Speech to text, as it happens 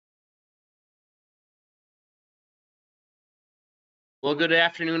Well, good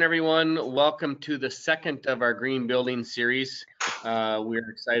afternoon, everyone. Welcome to the second of our green building series.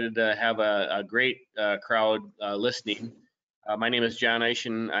 We're excited to have a great crowd listening. My name is John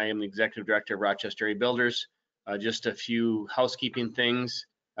Eischen. I am the Executive Director of Rochester Area Builders. Just a few housekeeping things.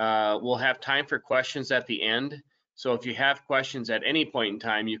 We'll have time for questions at the end. So if you have questions at any point in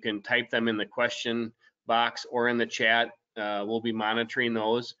time, you can type them in the question box or in the chat. We'll be monitoring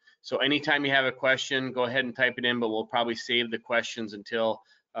those. So anytime you have a question, go ahead and type it in, but we'll probably save the questions until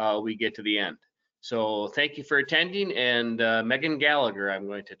we get to the end. So thank you for attending, and Megan Gallagher, I'm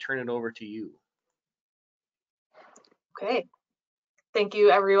going to turn it over to you. Okay, thank you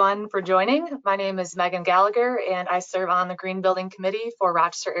everyone for joining. My name is Megan Gallagher and I serve on the Green Building Committee for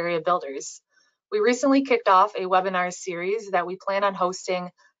Rochester Area Builders. We recently kicked off a webinar series that we plan on hosting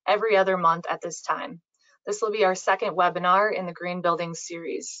every other month at this time. This will be our second webinar in the Green Building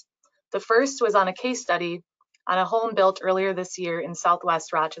series. The first was on a case study on a home built earlier this year in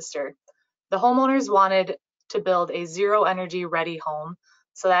Southwest Rochester. The homeowners wanted to build a zero energy ready home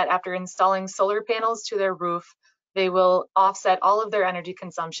so that after installing solar panels to their roof, they will offset all of their energy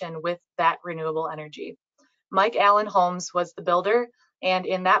consumption with that renewable energy. Mike Allen Holmes was the builder, and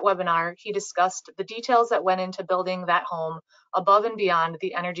in that webinar, he discussed the details that went into building that home above and beyond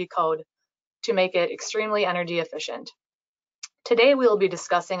the energy code to make it extremely energy efficient. Today, we will be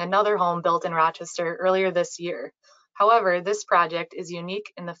discussing another home built in Rochester earlier this year. However, this project is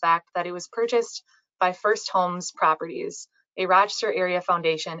unique in the fact that it was purchased by First Homes Properties, a Rochester Area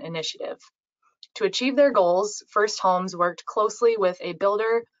Foundation initiative. To achieve their goals, First Homes worked closely with a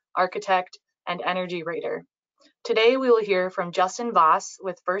builder, architect, and energy rater. Today, we will hear from Justin Voss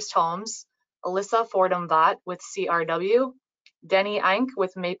with First Homes, Alyssa Fordham-Vott with CRW, Denny Eink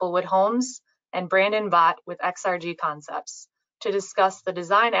with Maplewood Homes, and Brandon Vott with XRG Concepts to discuss the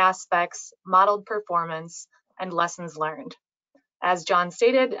design aspects, modeled performance, and lessons learned. As John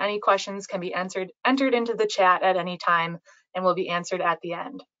stated, any questions can be entered into the chat at any time and will be answered at the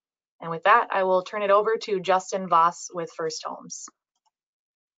end. And with that, I will turn it over to Justin Voss with First Homes.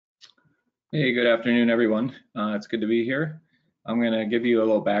 Hey, good afternoon, everyone. It's good to be here. I'm going to give you a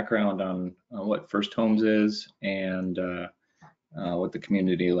little background on what First Homes is and what the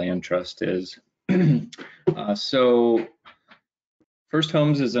Community Land Trust is. So First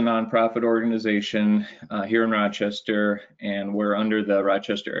Homes is a nonprofit organization here in Rochester, and we're under the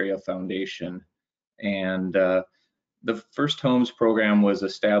Rochester Area Foundation. And the First Homes program was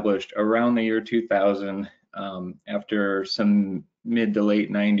established around the year 2000 after some mid to late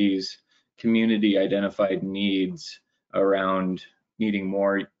 90s community identified needs around needing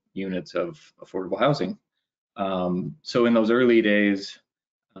more units of affordable housing. So in those early days,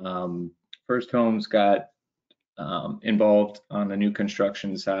 First Homes got involved on the new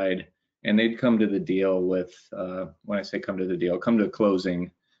construction side, and they'd come to the deal with, when I say come to the deal, come to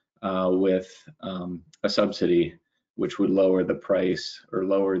closing with a subsidy, which would lower the price or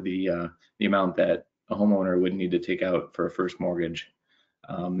lower the amount that a homeowner would need to take out for a first mortgage.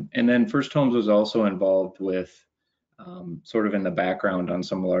 And then First Homes was also involved with sort of in the background on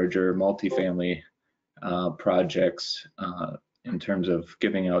some larger multifamily projects in terms of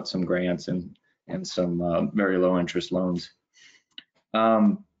giving out some grants and some very low interest loans.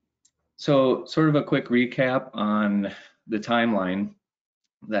 So sort of a quick recap on the timeline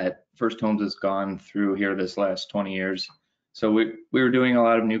that First Homes has gone through here this last 20 years. So we were doing a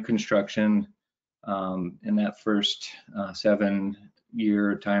lot of new construction in that first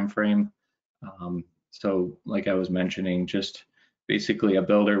 7-year time frame. So like I was mentioning, just basically a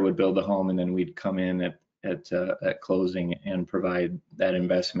builder would build a home and then we'd come in at closing and provide that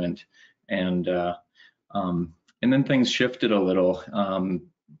investment. And then things shifted a little.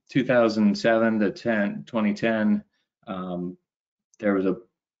 2007 to 2010, there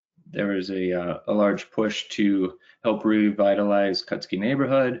was a large push to help revitalize Kutsky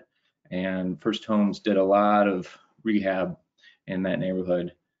neighborhood, and First Homes did a lot of rehab in that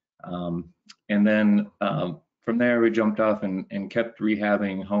neighborhood. And then from there we jumped off and kept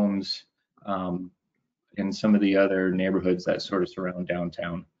rehabbing homes in some of the other neighborhoods that sort of surround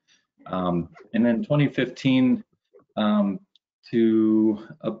downtown. And then 2015 to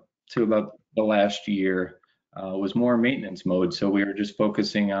about the last year was more maintenance mode. So we were just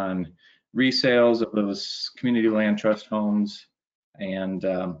focusing on resales of those community land trust homes, and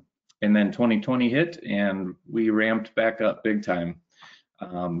then 2020 hit and we ramped back up big time.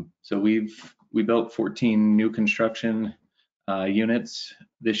 So we built 14 new construction units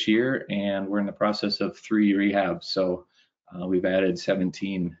this year, and we're in the process of 3 rehabs. So we've added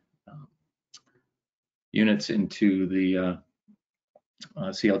 17 units into the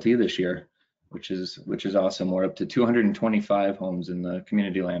CLT this year. which is awesome. We're up to 225 homes in the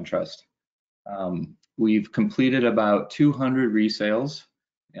Community Land Trust. We've completed about 200 resales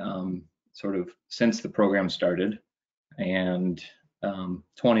sort of since the program started, and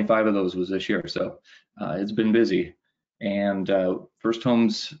 25 of those was this year, so it's been busy. And First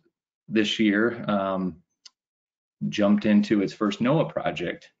Homes this year jumped into its first NOAA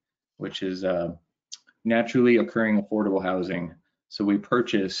project, which is naturally occurring affordable housing. So we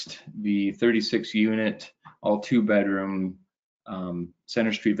purchased the 36 unit, all 2-bedroom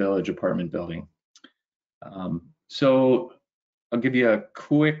Center Street Village apartment building. So I'll give you a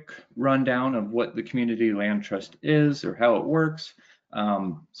quick rundown of what the Community Land Trust is or how it works.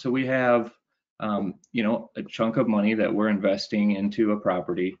 So we have, you know, a chunk of money that we're investing into a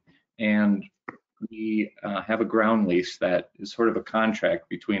property, and we have a ground lease that is sort of a contract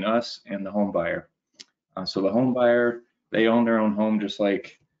between us and the home buyer. So the home buyer, they own their own home just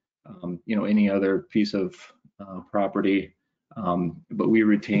like, you know, any other piece of property, but we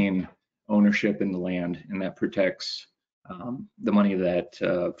retain ownership in the land, and that protects the money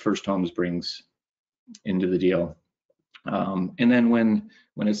that First Homes brings into the deal. And then when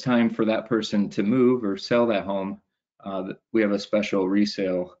it's time for that person to move or sell that home, we have a special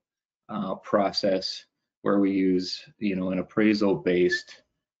resale process where we use, you know, an appraisal-based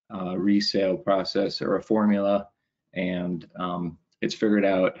resale process or a formula, and it's figured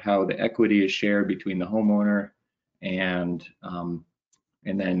out how the equity is shared between the homeowner and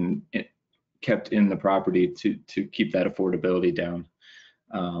then it kept in the property to keep that affordability down.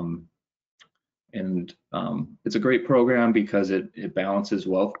 It's a great program because it balances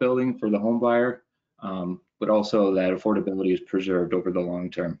wealth building for the home buyer, but also that affordability is preserved over the long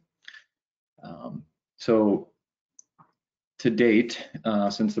term. So to date,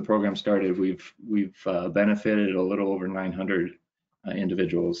 since the program started, we've benefited a little over 900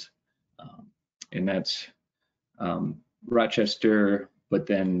 individuals, and that's Rochester, but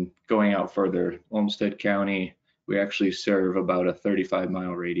then going out further, Olmsted County, we actually serve about a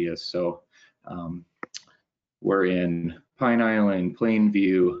 35-mile radius. So we're in Pine Island,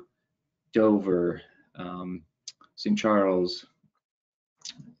 Plainview, Dover, St. Charles.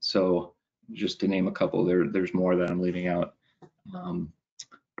 So just to name a couple, there's more that I'm leaving out.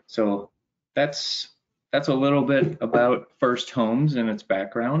 So that's a little bit about First Homes and its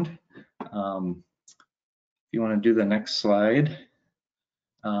background. If you want to do the next slide.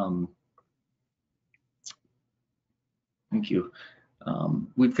 Thank you.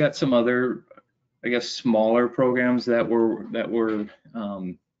 We've got some other, I guess, smaller programs that we're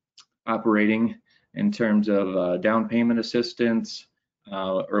operating in terms of down payment assistance,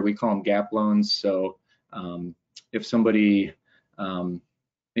 or we call them gap loans. So if somebody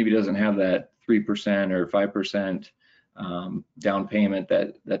maybe doesn't have that 3% or 5% down payment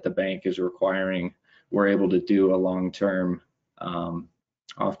that the bank is requiring, we're able to do a long-term,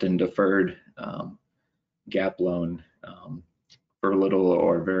 often deferred gap loan for little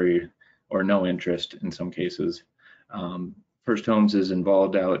or no interest in some cases. First Homes is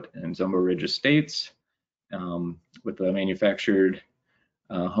involved out in Zumbo Ridge Estates with a manufactured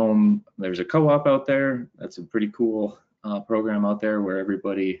home. There's a co-op out there. That's a pretty cool program out there where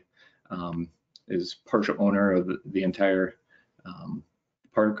everybody is partial owner of the entire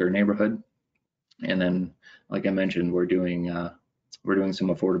park or neighborhood. And then, like I mentioned, we're doing some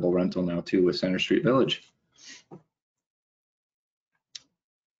affordable rental now too with Center Street Village.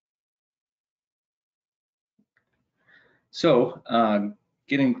 So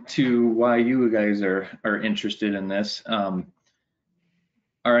getting to why you guys are interested in this,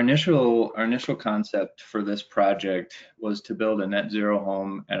 our initial concept for this project was to build a net zero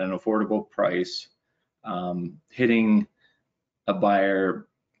home at an affordable price, hitting a buyer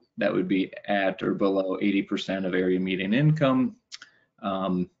that would be at or below 80% of area median income,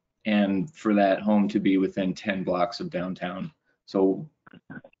 and for that home to be within 10 blocks of downtown, so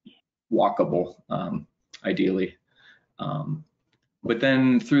walkable, ideally. But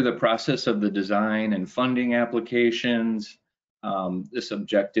then through the process of the design and funding applications, this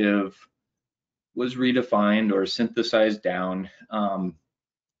objective was redefined or synthesized down.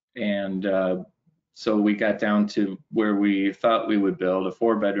 So we got down to where we thought we would build a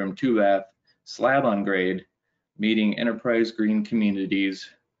 4-bedroom, 2-bath, slab on grade, meeting enterprise green communities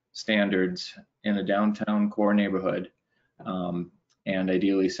standards in a downtown core neighborhood, and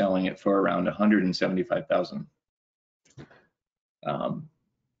ideally selling it for around $175,000.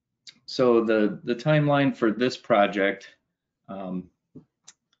 So the timeline for this project,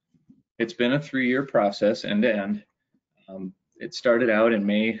 it's been a 3-year process end to end. It started out in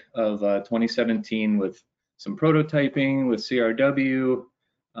May of 2017 with some prototyping with CRW,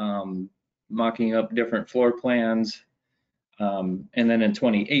 mocking up different floor plans. And then in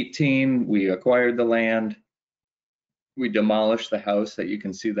 2018, we acquired the land. We demolished the house that you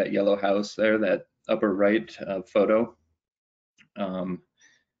can see, that yellow house there, that upper right photo,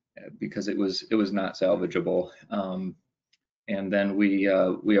 because it was not salvageable. And then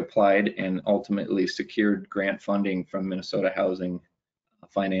we applied and ultimately secured grant funding from Minnesota Housing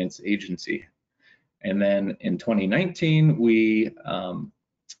Finance Agency. And then in 2019, we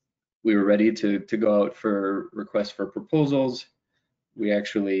were ready to go out for requests for proposals. We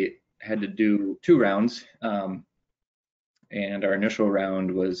actually had to do 2 rounds, and our initial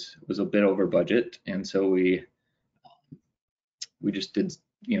round was a bit over budget, and so we just did,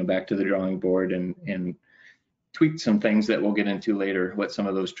 back to the drawing board and tweaked some things that we'll get into later, what some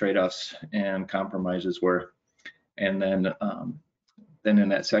of those trade-offs and compromises were. And then in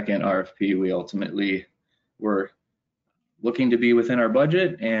that second RFP, we ultimately were looking to be within our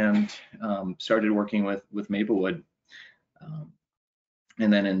budget and started working with Maplewood.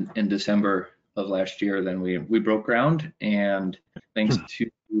 And then in December of last year, then we broke ground, and thanks to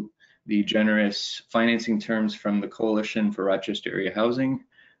the generous financing terms from the Coalition for Rochester Area Housing,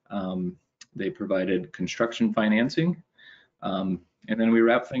 they provided construction financing. And then we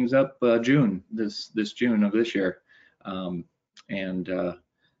wrapped things up June, this June of this year, and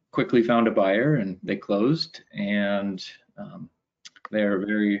quickly found a buyer, and they closed, and they are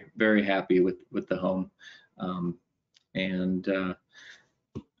very, very happy with the home.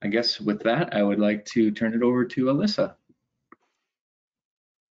 I guess with that, I would like to turn it over to Alyssa.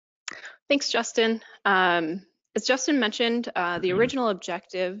 Thanks, Justin. As Justin mentioned, the original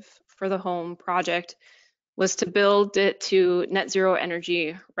objective for the home project was to build it to net zero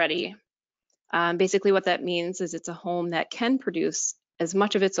energy ready. Basically what that means is it's a home that can produce as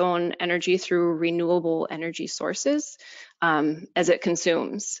much of its own energy through renewable energy sources as it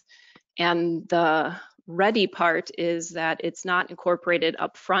consumes. And the ready part is that it's not incorporated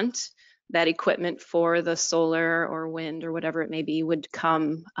up front. That equipment for the solar or wind or whatever it may be would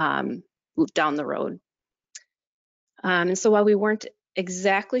come down the road. And so while we weren't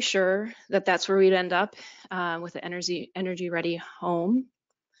exactly sure that that's where we'd end up with the energy ready home,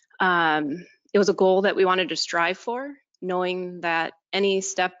 it was a goal that we wanted to strive for, knowing that any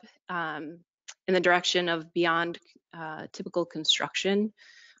step in the direction of beyond typical construction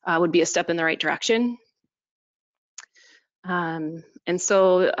would be a step in the right direction. And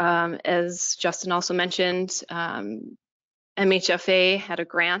so as Justin also mentioned, MHFA had a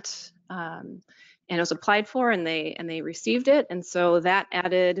grant and it was applied for, and they received it, and so that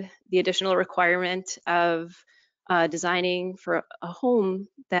added the additional requirement of designing for a home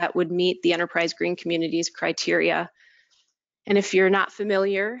that would meet the Enterprise Green Communities criteria. And if you're not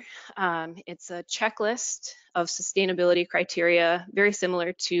familiar, it's a checklist of sustainability criteria, very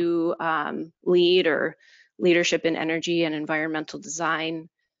similar to LEED or Leadership in Energy and Environmental Design.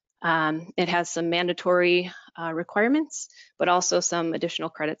 It has some mandatory requirements, but also some additional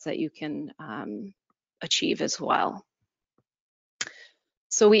credits that you can achieve as well.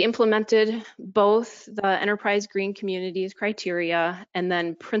 So we implemented both the Enterprise Green Communities criteria and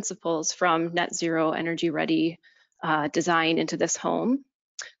then principles from Net Zero Energy Ready design into this home,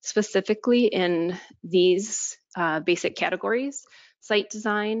 specifically in these basic categories: site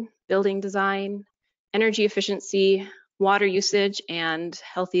design, building design, energy efficiency, water usage, and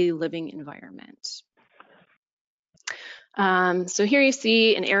healthy living environment. So here you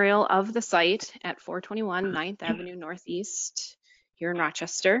see an aerial of the site at 421 9th Avenue Northeast here in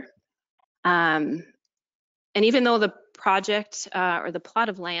Rochester. And even though the project or the plot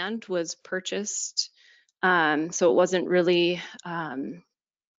of land was purchased, so it wasn't really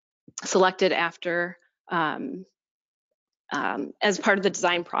selected after as part of the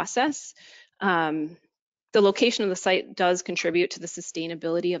design process, the location of the site does contribute to the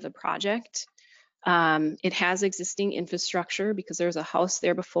sustainability of the project. It has existing infrastructure because there's a house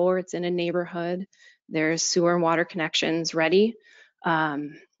there before, it's in a neighborhood, there's sewer and water connections ready.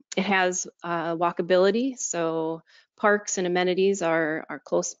 It has walkability, so parks and amenities are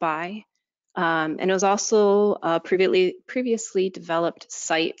close by. And it was also a previously developed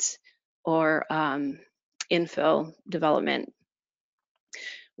site or infill development.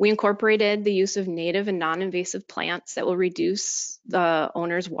 We incorporated the use of native and non-invasive plants that will reduce the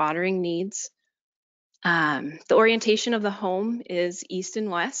owner's watering needs. The orientation of the home is east and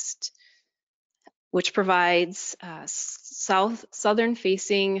west, which provides southern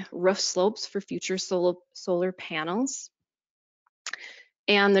facing roof slopes for future solar panels.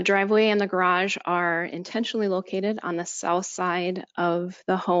 And the driveway and the garage are intentionally located on the south side of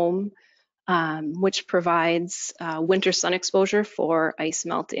the home, which provides winter sun exposure for ice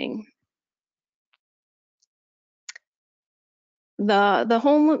melting. The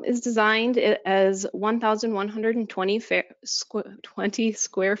home is designed as 1,120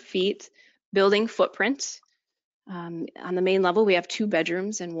 square feet building footprint. On the main level, we have 2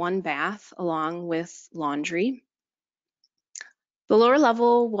 bedrooms and 1 bath, along with laundry. The lower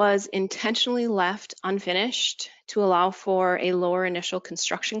level was intentionally left unfinished to allow for a lower initial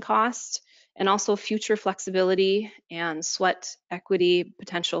construction cost and also future flexibility and sweat equity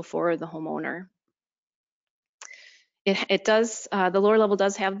potential for the homeowner. The lower level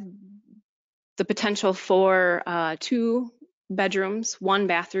does have the potential for 2 bedrooms, 1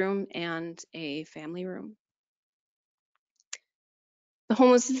 bathroom, and a family room. The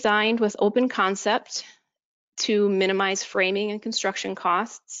home was designed with open concept to minimize framing and construction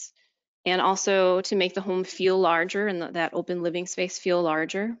costs, and also to make the home feel larger and that open living space feel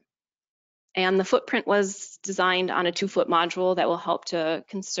larger. And the footprint was designed on a 2-foot module that will help to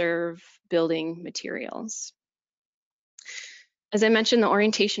conserve building materials. As I mentioned, the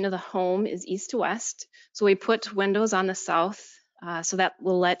orientation of the home is east to west. So we put windows on the south so that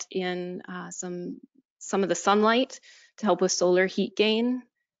will let in some of the sunlight to help with solar heat gain,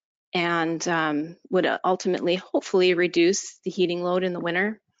 and would ultimately, hopefully, reduce the heating load in the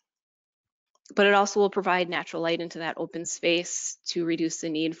winter. But it also will provide natural light into that open space to reduce the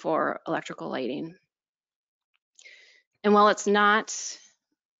need for electrical lighting. And while it's not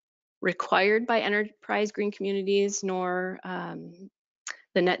required by Enterprise Green Communities nor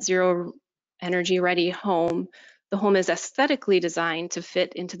the net zero energy ready home, the home is aesthetically designed to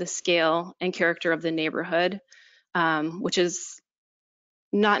fit into the scale and character of the neighborhood, which is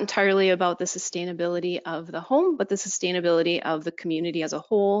not entirely about the sustainability of the home, but the sustainability of the community as a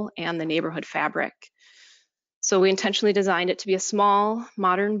whole and the neighborhood fabric. So we intentionally designed it to be a small,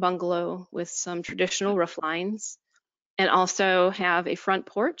 modern bungalow with some traditional roof lines, and also have a front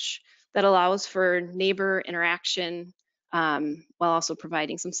porch that allows for neighbor interaction while also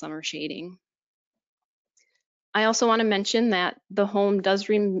providing some summer shading. I also want to mention that the home does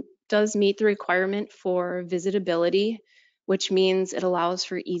meet the requirement for visitability, which means it allows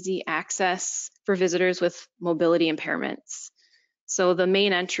for easy access for visitors with mobility impairments. So the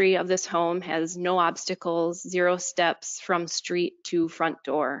main entry of this home has no obstacles, 0 steps from street to front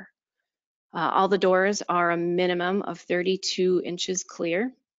door. All the doors are a minimum of 32 inches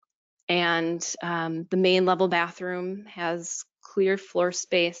clear, and the main level bathroom has clear floor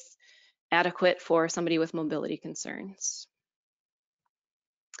space adequate for somebody with mobility concerns.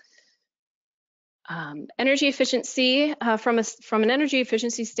 Energy efficiency, from an energy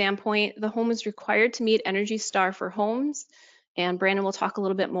efficiency standpoint, the home is required to meet Energy Star for homes, and Brandon will talk a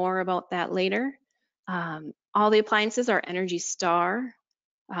little bit more about that later. All the appliances are Energy Star.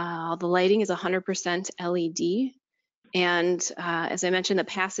 All the lighting is 100% LED, and as I mentioned, the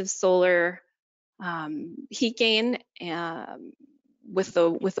passive solar heat gain with the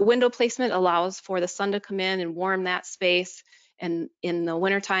window placement allows for the sun to come in and warm that space. And in the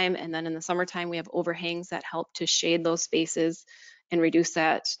wintertime and then in the summertime, we have overhangs that help to shade those spaces and reduce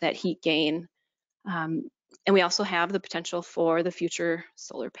that heat gain. And we also have the potential for the future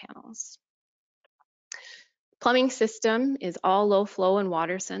solar panels. Plumbing system is all low flow and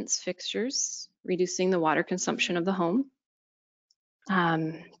water sense fixtures, reducing the water consumption of the home.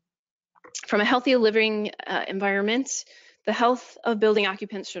 From a healthy living environment, the health of building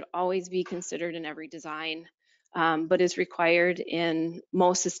occupants should always be considered in every design, but is required in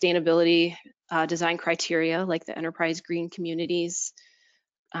most sustainability design criteria like the Enterprise Green Communities.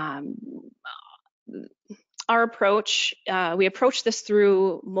 Our approach, we approach this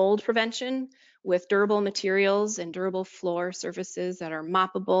through mold prevention with durable materials and durable floor surfaces that are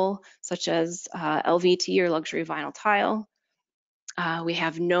moppable, such as LVT or luxury vinyl tile. We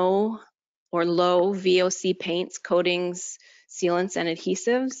have no or low VOC paints, coatings, sealants, and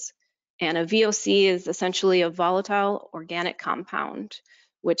adhesives. And a VOC is essentially a volatile organic compound,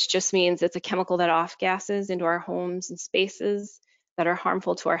 which just means it's a chemical that off-gases into our homes and spaces that are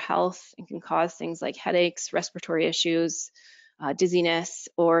harmful to our health and can cause things like headaches, respiratory issues, dizziness,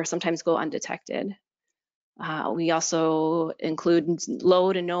 or sometimes go undetected. We also include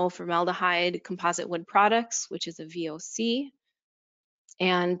low to no formaldehyde composite wood products, which is a VOC,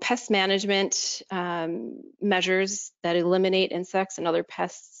 and pest management measures that eliminate insects and other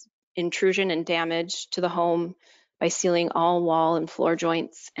pests intrusion and damage to the home by sealing all wall and floor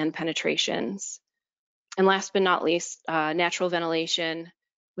joints and penetrations. And last but not least, natural ventilation,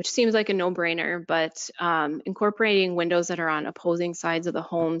 which seems like a no-brainer, but incorporating windows that are on opposing sides of the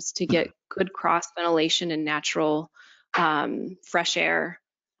homes to get good cross ventilation and natural fresh air.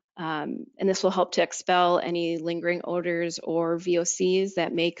 And this will help to expel any lingering odors or VOCs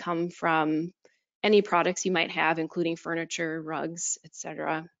that may come from any products you might have, including furniture, rugs,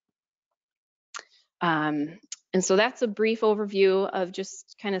 etc. And so that's a brief overview of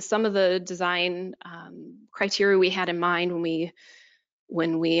just kind of some of the design criteria we had in mind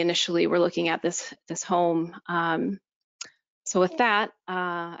when we initially were looking at this home. So with that,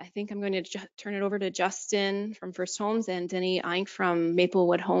 I think I'm going to turn it over to Justin from First Homes and Denny Eink from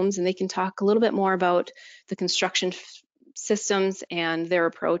Maplewood Homes, and they can talk a little bit more about the construction systems and their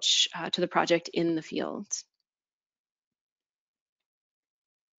approach to the project in the field.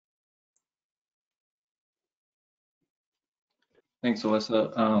 Thanks,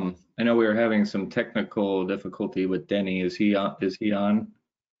 Alyssa. I know we were having some technical difficulty with Denny. Is he on?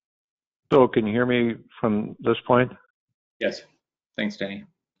 So can you hear me from this point? Yes. Thanks, Denny.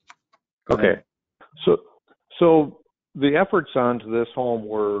 Go Okay. ahead. So the efforts onto this home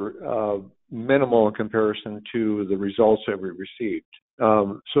were minimal in comparison to the results that we received.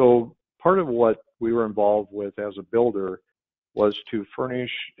 So part of what we were involved with as a builder was to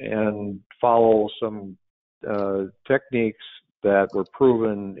furnish and follow some techniques that were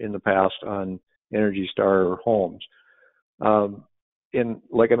proven in the past on Energy Star homes.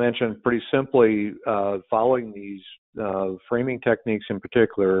 Like I mentioned, pretty simply, following these framing techniques in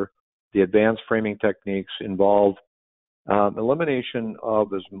particular, the advanced framing techniques involve elimination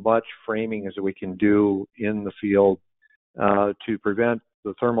of as much framing as we can do in the field to prevent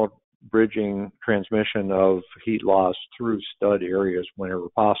the thermal bridging transmission of heat loss through stud areas whenever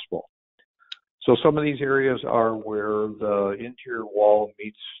possible. So some of these areas are where the interior wall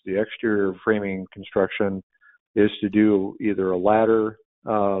meets the exterior framing construction is to do either a ladder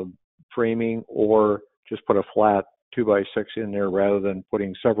framing or just put a flat 2x6 in there rather than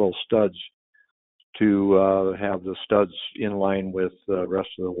putting several studs to have the studs in line with the rest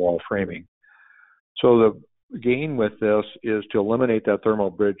of the wall framing. So the gain with this is to eliminate that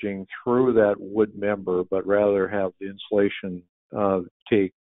thermal bridging through that wood member, but rather have the insulation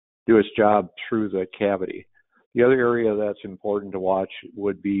do its job through the cavity. The other area that's important to watch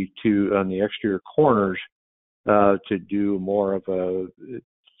would be on the exterior corners to do more of a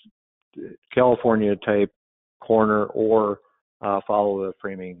California type corner or follow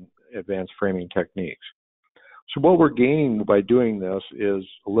the advanced framing techniques. So what we're gaining by doing this is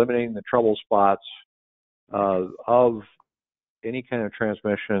eliminating the trouble spots of any kind of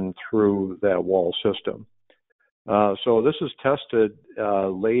transmission through that wall system. So this is tested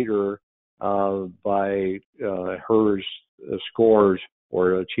later by HERS scores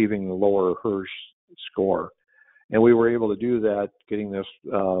or achieving the lower HERS score. And we were able to do that, getting this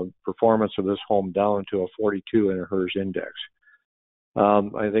performance of this home down to a 42 in a HERS index.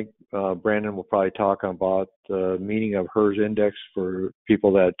 I think Brandon will probably talk about the meaning of HERS index for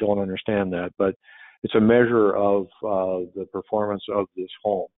people that don't understand that, but it's a measure of the performance of this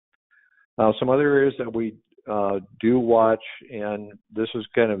home. Some other areas that we do watch, and this is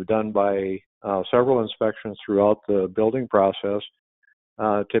kind of done by several inspections throughout the building process,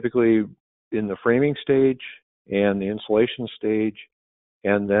 typically in the framing stage and the insulation stage,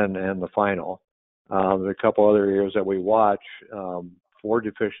 and the final. There are a couple other areas that we watch for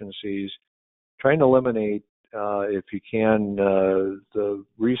deficiencies, trying to eliminate, if you can, the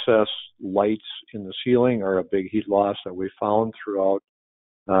recessed lights in the ceiling are a big heat loss that we found throughout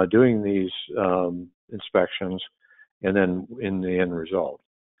doing these inspections, and then in the end result.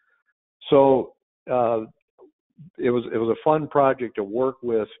 So it was a fun project to work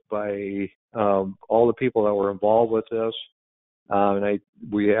with by all the people that were involved with this. And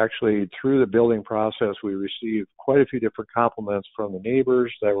we actually, through the building process, we received quite a few different compliments from the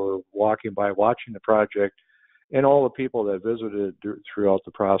neighbors that were walking by watching the project, and all the people that visited throughout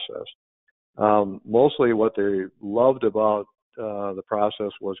the process. Mostly what they loved about the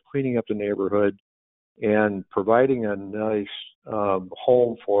process was cleaning up the neighborhood and providing a nice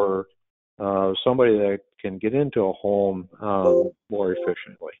home for somebody that can get into a home more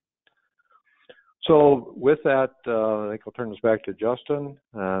efficiently. So with that, I think I'll turn this back to Justin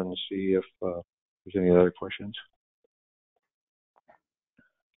and see if there's any other questions.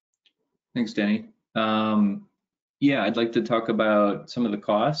 Thanks, Denny. Yeah, I'd like to talk about some of the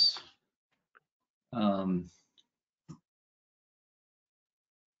costs. I'm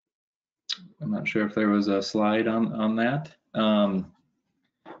not sure if there was a slide on that,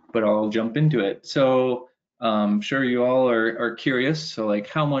 but I'll jump into it. So I'm sure you all are curious. So like,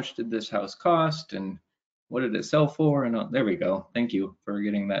 how much did this house cost and what did it sell for? And there we go. Thank you for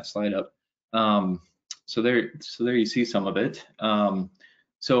getting that slide up. So there you see some of it.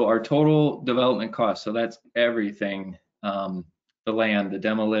 So our total development cost, so that's everything, the land, the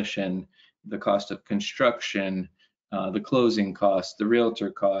demolition, the cost of construction, the closing cost, the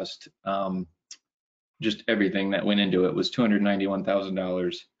realtor cost, just everything that went into it was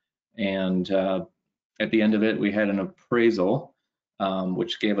 $291,000. And at the end of it, we had an appraisal,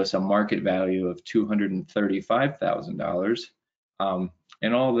 which gave us a market value of $235,000.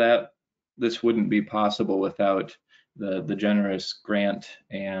 And all that, this wouldn't be possible without the generous grant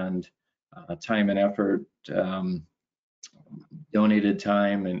and time and effort, donated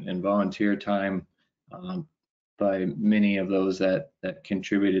time and volunteer time by many of those that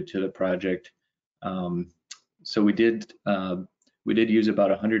contributed to the project. So we did use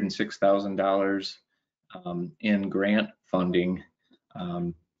about $106,000 in grant funding,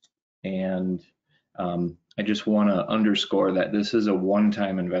 and I just want to underscore that this is a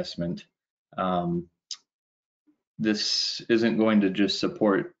one-time investment. This isn't going to just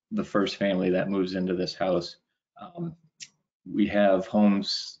support the first family that moves into this house. We have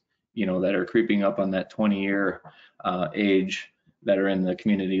homes, that are creeping up on that 20-year age that are in the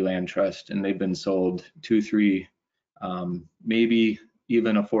community land trust, and they've been sold 2, 3, maybe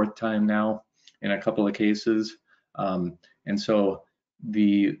even a 4th time now in a couple of cases. And so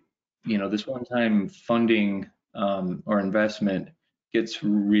this one-time funding or investment gets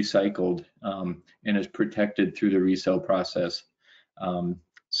recycled and is protected through the resale process.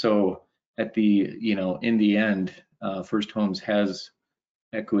 So at in the end, First Homes has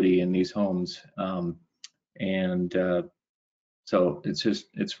equity in these homes, and so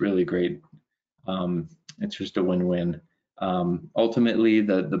it's really great. It's just a win-win. Ultimately,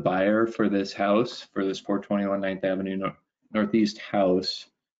 the buyer for this house, for this 421 9th Avenue Northeast house,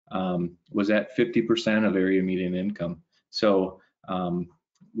 was at 50% of area median income. So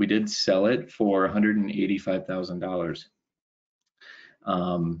we did sell it for $185,000.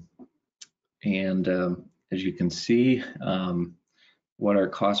 And as you can see, what our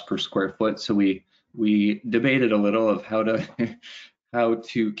cost per square foot. So we debated a little of how to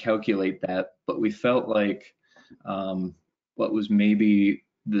calculate that, but we felt like what was maybe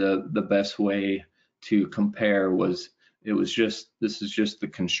the best way to compare was this is just the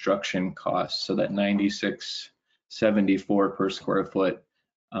construction cost. So that $96.74 per square foot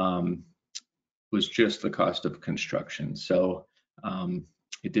was just the cost of construction. So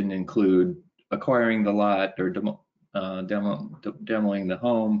it didn't include acquiring the lot or demoing the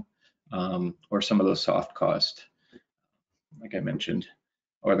home, or some of those soft costs, like I mentioned,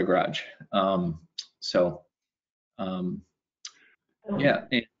 or the garage. Yeah,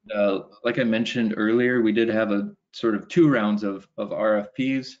 and like I mentioned earlier, we did have a sort of 2 rounds of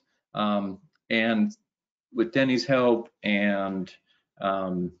RFPs, and with Denny's help and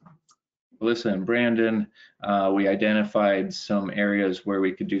Melissa and Brandon, we identified some areas where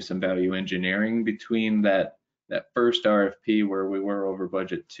we could do some value engineering between that first RFP where we were over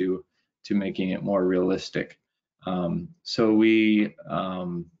budget to making it more realistic. So we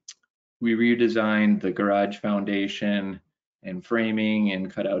redesigned the garage foundation and framing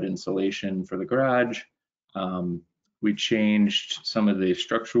and cut out insulation for the garage. We changed some of the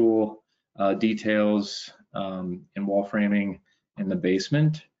structural details and wall framing in the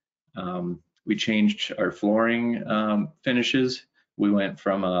basement. We changed our flooring finishes. We went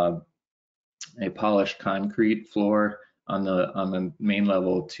from a polished concrete floor on the main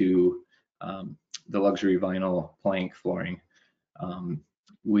level to the luxury vinyl plank flooring.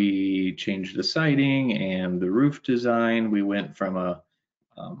 We changed the siding and the roof design. We went from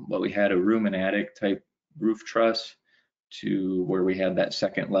what we had a room and attic type roof truss to where we had that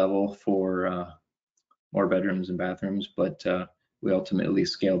second level for more bedrooms and bathrooms, but we ultimately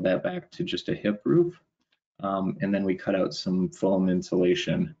scaled that back to just a hip roof. And then we cut out some foam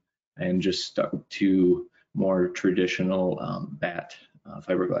insulation and just stuck to more traditional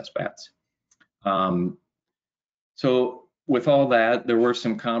fiberglass bats. So with all that, there were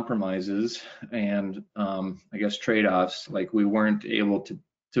some compromises and I guess trade-offs. Like we weren't able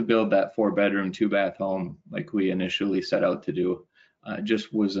to build that 4-bedroom, 2-bath home like we initially set out to do. It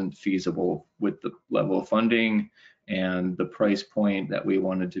just wasn't feasible with the level of funding and the price point that we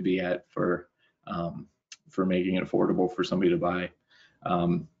wanted to be at for making it affordable for somebody to buy.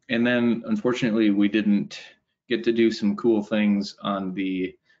 And then unfortunately, we didn't get to do some cool things on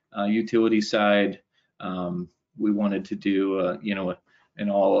the utility side. We wanted to do an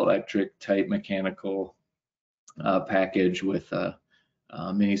all-electric type mechanical package with a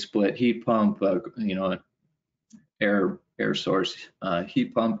mini split heat pump, air source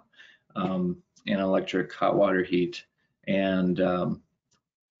heat pump, and electric hot water heat. And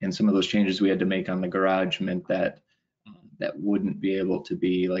some of those changes we had to make on the garage meant that wouldn't be able to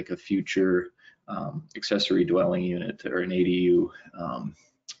be like a future accessory dwelling unit or an ADU.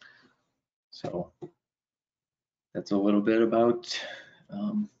 So that's a little bit about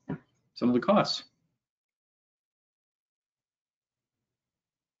some of the costs.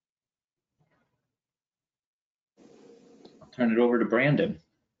 turn it over to Brandon.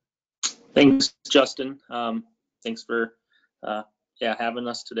 Thanks, Justin. Thanks for having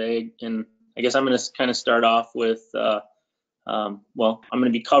us today. And I guess I'm going to kind of start off with, I'm going to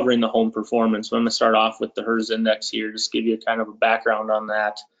be covering the home performance. So I'm going to start off with the HERS index here, just give you kind of a background on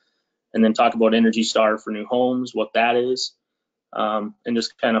that, and then talk about Energy Star for new homes, what that is, and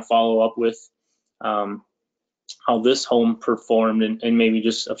just kind of follow up with how this home performed and maybe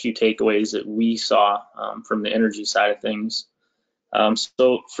just a few takeaways that we saw from the energy side of things.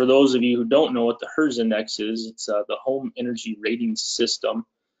 So for those of you who don't know what the HERS index is, it's the home energy rating system.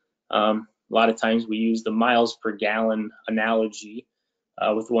 A lot of times we use the miles per gallon analogy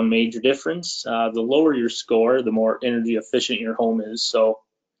with one major difference. The lower your score, the more energy efficient your home is. So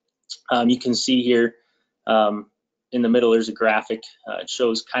you can see here in the middle, there's a graphic. It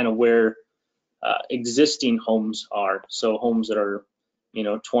shows kind of where existing homes are. So homes that are,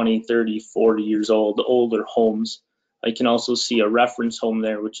 20, 30, 40 years old, the older homes. You can also see a reference home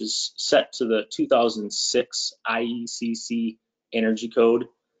there, which is set to the 2006 IECC energy code.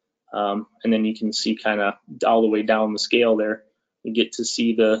 And then you can see kind of all the way down the scale there, we get to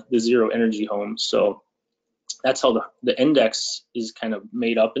see the zero energy homes. So that's how the index is kind of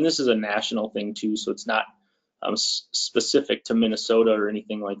made up. And this is a national thing too, so it's not specific to Minnesota or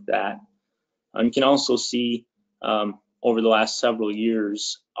anything like that. You can also see over the last several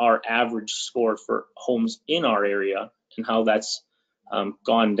years, our average score for homes in our area and how that's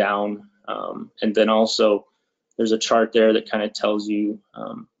gone down. And then also there's a chart there that kind of tells you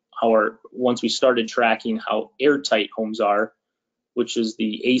once we started tracking how airtight homes are, which is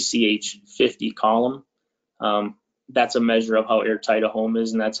the ACH 50 column, that's a measure of how airtight a home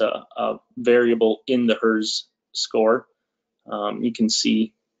is, and that's a variable in the HERS score. You can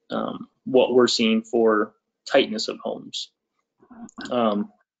see what we're seeing for tightness of homes.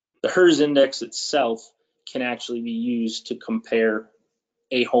 The HERS index itself can actually be used to compare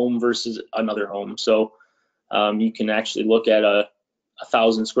a home versus another home. So you can actually look at a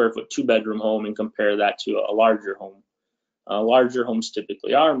 1,000 square foot 2-bedroom home and compare that to a larger home. Larger homes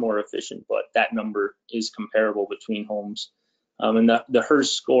typically are more efficient, but that number is comparable between homes. And the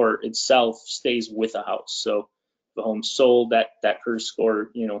HERS score itself stays with a house. So the home sold, that HERS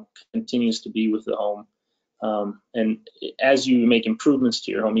score, continues to be with the home. And as you make improvements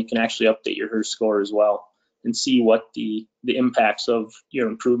to your home, you can actually update your HERS score as well and see what the impacts of your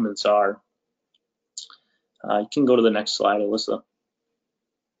improvements are. You can go to the next slide, Alyssa.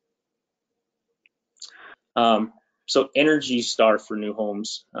 So Energy Star for new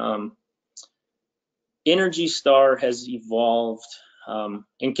homes. Energy Star has evolved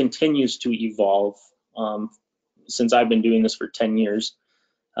and continues to evolve since I've been doing this for 10 years.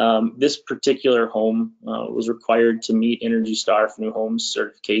 This particular home was required to meet Energy Star for new homes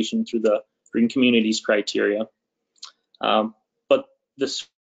certification through the Green Communities criteria. But the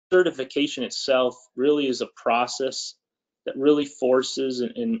certification itself really is a process that really forces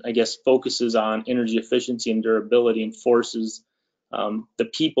and I guess focuses on energy efficiency and durability, and forces the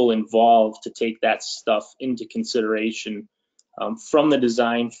people involved to take that stuff into consideration from the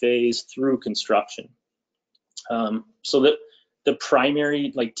design phase through construction. So that the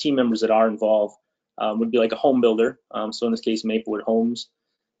primary team members that are involved would be like a home builder. So in this case, Maplewood Homes.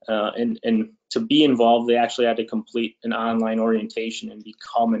 And to be involved, they actually had to complete an online orientation and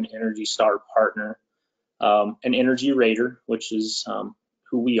become an Energy Star partner. An energy rater, which is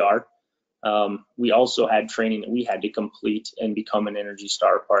who we are. We also had training that we had to complete and become an Energy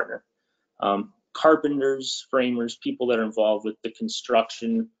Star partner. Carpenters, framers, people that are involved with the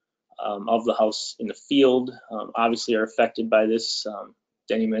construction of the house in the field, obviously are affected by this.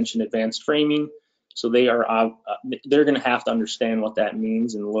 Denny mentioned advanced framing, so they're going to have to understand what that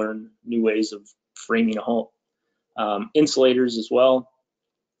means and learn new ways of framing a home. Insulators as well.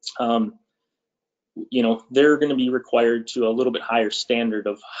 They're going to be required to a little bit higher standard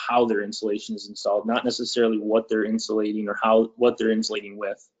of how their insulation is installed, not necessarily what they're insulating or what they're insulating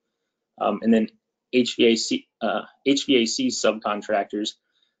with. And then HVAC subcontractors,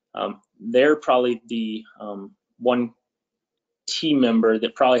 they're probably the one team member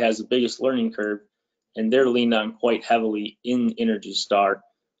that probably has the biggest learning curve, and they're leaned on quite heavily in Energy Star.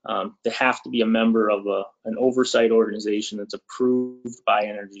 They have to be a member of an oversight organization that's approved by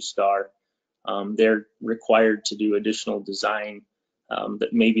Energy Star. They're required to do additional design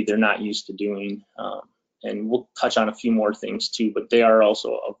that maybe they're not used to doing. And we'll touch on a few more things too, but they are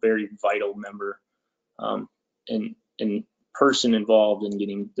also a very vital member and person involved in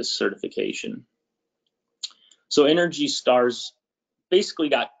getting this certification. So Energy Star's basically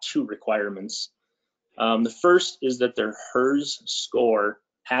got two requirements. The first is that their HERS score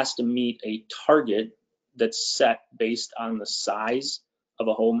has to meet a target that's set based on the size of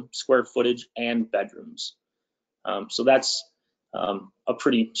a home, square footage, and bedrooms. So that's a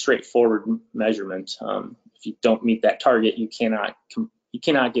pretty straightforward measurement. If you don't meet that target, you cannot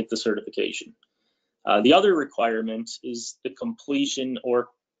get the certification. The other requirement is the completion, or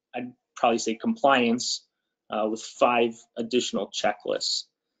I'd probably say compliance, with 5 additional checklists.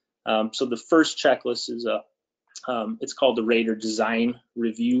 So the first checklist is it's called the Rater Design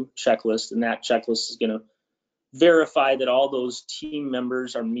Review Checklist, and that checklist is going to verify that all those team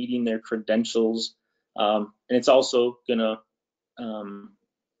members are meeting their credentials, and it's also going to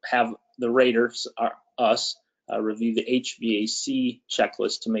have the raters, us, review the HVAC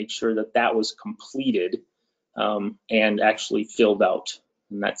checklist to make sure that that was completed and actually filled out.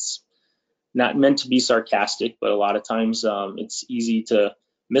 And that's not meant to be sarcastic, but a lot of times it's easy to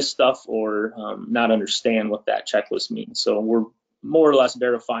miss stuff or not understand what that checklist means. So we're more or less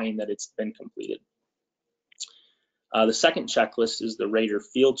verifying that it's been completed. The second checklist is the Rater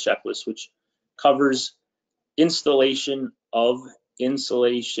Field Checklist, which covers installation of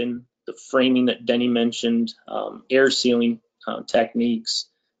insulation, the framing that Denny mentioned, air sealing techniques,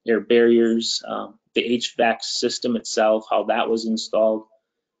 air barriers, the HVAC system itself, how that was installed.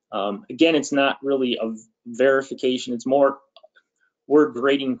 Again, it's not really a verification, it's more we're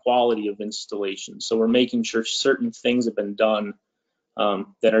grading quality of installation. So we're making sure certain things have been done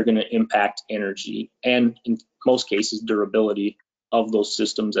that are going to impact energy and, in most cases, durability of those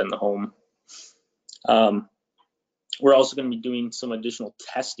systems and the home. We're also going to be doing some additional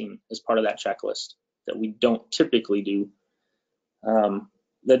testing as part of that checklist that we don't typically do.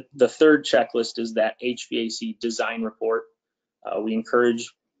 The third checklist is that HVAC design report. We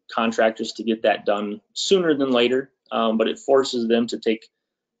encourage contractors to get that done sooner than later, but it forces them to take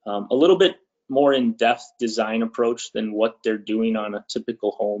a little bit more in-depth design approach than what they're doing on a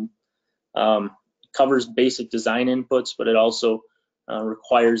typical home. It covers basic design inputs, but it also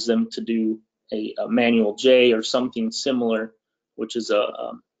requires them to do a manual J or something similar, which is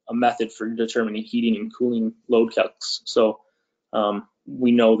a method for determining heating and cooling load calcs. So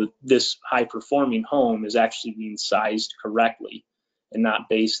we know that this high-performing home is actually being sized correctly and not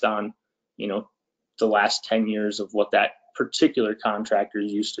based on, the last 10 years of what that particular contractor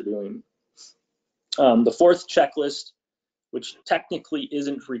is used to doing. The fourth checklist, which technically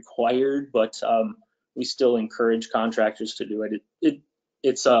isn't required, but we still encourage contractors to do it.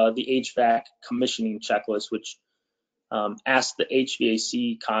 It's the HVAC commissioning checklist, which asks the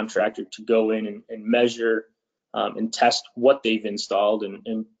HVAC contractor to go in and measure and test what they've installed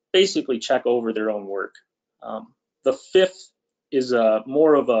and basically check over their own work. The fifth is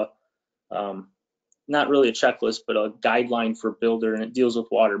more of a, not really a checklist, but a guideline for builder, and it deals with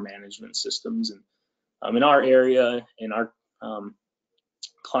water management systems. And in our area, in our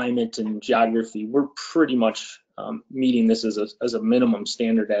climate and geography, we're pretty much meeting this as a minimum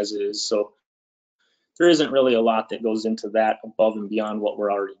standard as it is. So there isn't really a lot that goes into that above and beyond what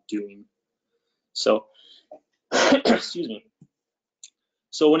we're already doing. So, excuse me.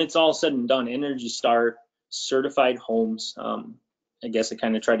 So when it's all said and done, Energy Star certified homes, I guess I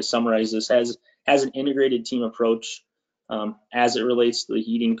kind of try to summarize this as an integrated team approach as it relates to the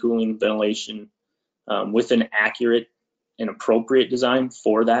heating, cooling, ventilation, with an accurate and appropriate design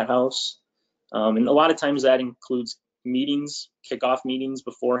for that house. And a lot of times that includes meetings, kickoff meetings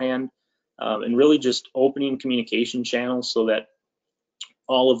beforehand, and really just opening communication channels so that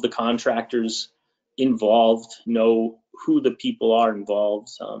all of the contractors involved know who the people are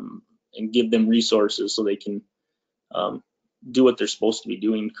involved, and give them resources so they can do what they're supposed to be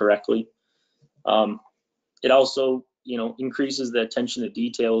doing correctly. It also, increases the attention to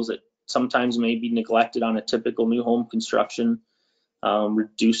details that sometimes may be neglected on a typical new home construction.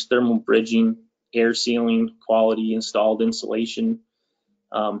 Reduce thermal bridging, air sealing, quality installed insulation,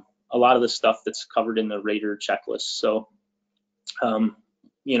 a lot of the stuff that's covered in the Rater checklist. So,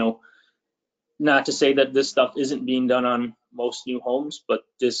 not to say that this stuff isn't being done on most new homes, but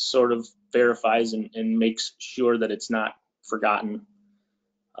this sort of verifies and makes sure that it's not forgotten.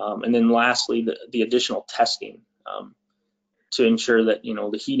 And then lastly, the additional testing to ensure that,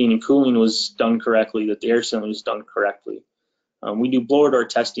 the heating and cooling was done correctly, that the air sealing was done correctly. We do blower door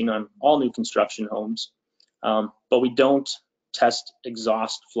testing on all new construction homes, but we don't test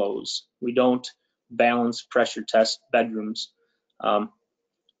exhaust flows. We don't balance pressure test bedrooms.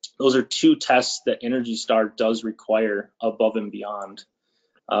 Those are two tests that Energy Star does require above and beyond.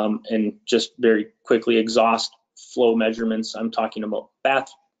 And just very quickly, exhaust flow measurements. I'm talking about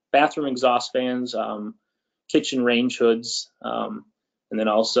bathroom exhaust fans, kitchen range hoods, and then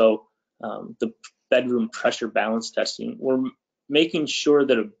also the bedroom pressure balance testing. We're making sure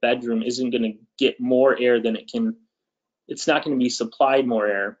that a bedroom isn't going to get more air than it can, it's not going to be supplied more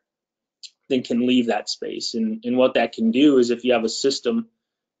air than can leave that space. And what that can do is, if you have a system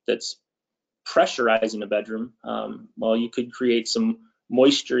that's pressurizing a bedroom, well, you could create some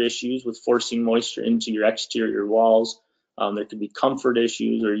moisture issues with forcing moisture into your exterior walls. There could be comfort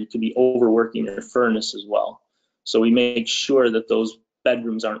issues, or you could be overworking your furnace as well. So we make sure that those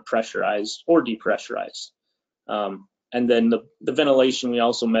bedrooms aren't pressurized or depressurized. And then the ventilation, we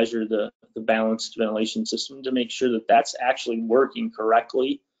also measure the balanced ventilation system to make sure that that's actually working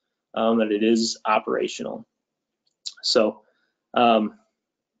correctly, that it is operational. So I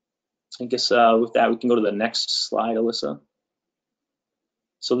guess with that, we can go to the next slide, Alyssa.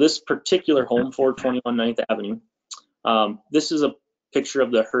 So this particular home, 421 9th Avenue, this is a picture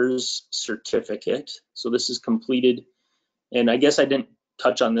of the HERS certificate. So this is completed, and I guess I didn't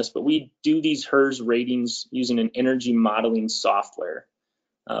touch on this, but we do these HERS ratings using an energy modeling software.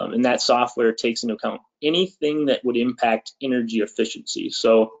 And that software takes into account anything that would impact energy efficiency.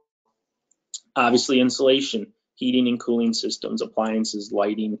 So obviously insulation, heating and cooling systems, appliances,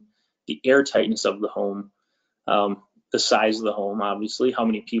 lighting, the air tightness of the home, the size of the home, obviously, how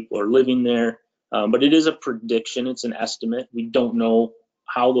many people are living there. But it is a prediction, it's an estimate. We don't know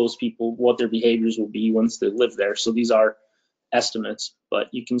how those people, what their behaviors will be once they live there. So these are estimates, but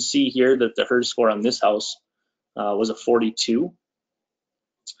you can see here that the HERS score on this house was a 42.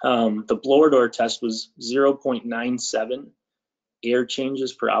 The blower door test was 0.97 air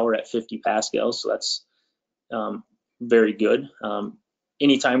changes per hour at 50 pascals, so that's very good.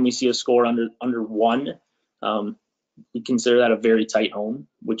 Anytime we see a score under 1, we consider that a very tight home,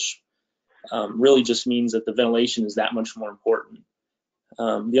 which really just means that the ventilation is that much more important.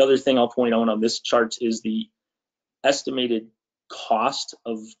 The other thing I'll point out on this chart is the estimated cost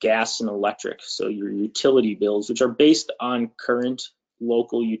of gas and electric, so your utility bills, which are based on current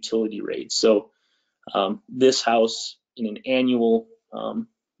local utility rates. So this house in an annual,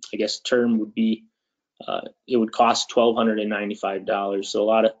 I guess, term would be, it would cost $1,295. So a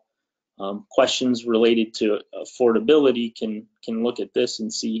lot of questions related to affordability can look at this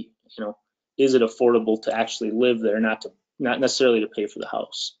and see, is it affordable to actually live there, not necessarily to pay for the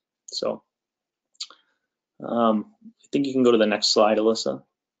house. So I think you can go to the next slide, Alyssa.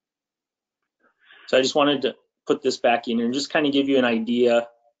 So I just wanted to put this back in here and just kind of give you an idea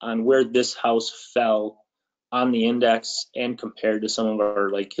on where this house fell on the index and compared to some of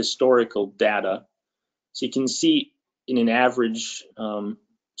our historical data. So you can see in an average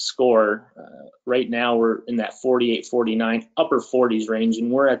score, right now we're in that 48, 49, upper 40s range,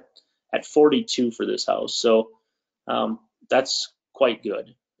 and we're at 42 for this house. So that's quite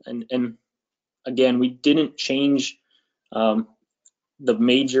good. And again, we didn't change the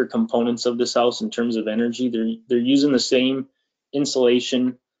major components of this house in terms of energy. They're using the same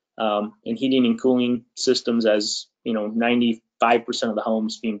insulation and heating and cooling systems as 95% of the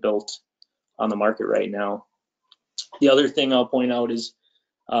homes being built on the market right now. The other thing I'll point out is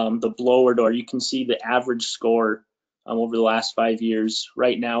the blower door. You can see the average score over the last 5 years.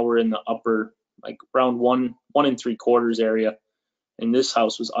 Right now we're in the upper, around 1 3/4 area, and this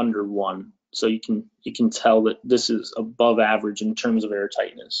house was under 1. So you can tell that this is above average in terms of air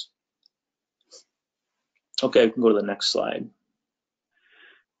tightness. Okay, we can go to the next slide.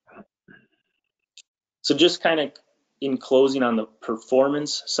 So just kind of in closing on the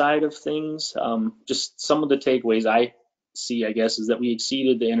performance side of things, just some of the takeaways I see, I guess, is that we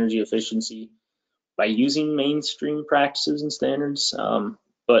exceeded the energy efficiency by using mainstream practices and standards,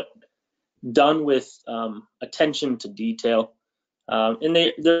 but done with attention to detail. And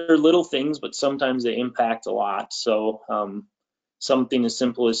they're little things, but sometimes they impact a lot. So something as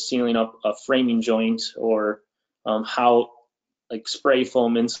simple as sealing up a framing joint, or how spray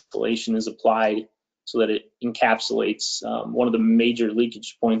foam insulation is applied so that it encapsulates one of the major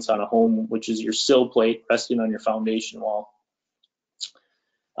leakage points on a home, which is your sill plate resting on your foundation wall.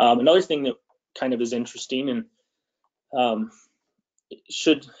 Another thing that kind of is interesting and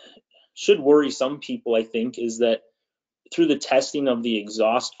should worry some people, I think, is that through the testing of the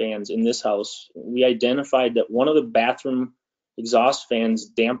exhaust fans in this house, we identified that one of the bathroom exhaust fans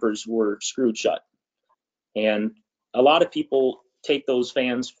dampers were screwed shut. And a lot of people take those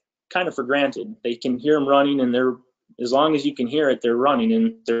fans kind of for granted. They can hear them running, and as long as you can hear it, they're running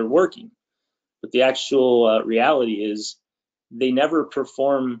and they're working. But the actual reality is they never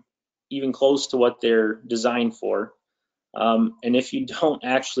perform even close to what they're designed for. And if you don't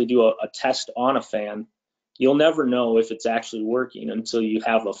actually do a test on a fan, you'll never know if it's actually working until you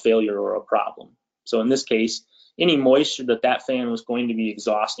have a failure or a problem. So in this case, any moisture that fan was going to be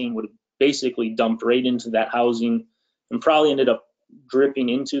exhausting would have basically dumped right into that housing and probably ended up dripping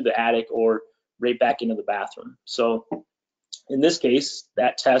into the attic or right back into the bathroom. So in this case,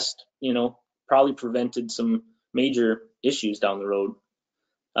 that test, probably prevented some major issues down the road.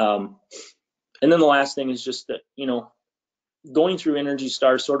 And then the last thing is just that, going through Energy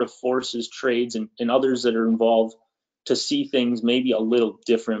Star sort of forces trades and others that are involved to see things maybe a little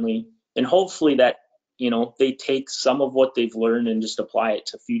differently. And hopefully that, they take some of what they've learned and just apply it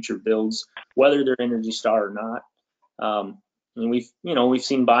to future builds, whether they're Energy Star or not. And we've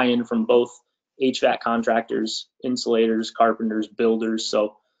seen buy-in from both HVAC contractors, insulators, carpenters, builders.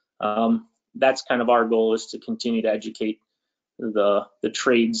 So that's kind of our goal, is to continue to educate the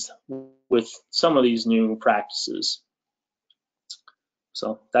trades with some of these new practices.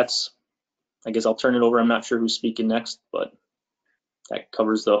 So that's, I guess I'll turn it over. I'm not sure who's speaking next, but that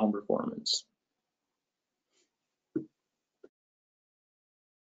covers the home performance.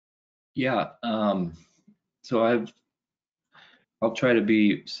 Yeah, so I'll try to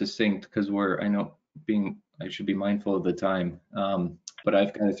be succinct because I should be mindful of the time, but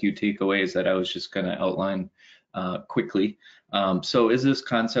I've got a few takeaways that I was just going to outline quickly. So is this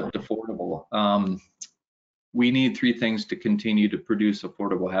concept affordable? We need three things to continue to produce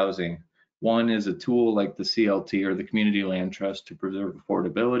affordable housing. One is a tool like the CLT or the Community Land Trust to preserve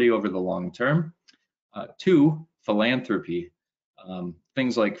affordability over the long term. Two, philanthropy.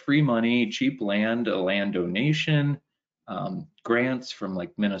 Things like free money, cheap land, a land donation, grants from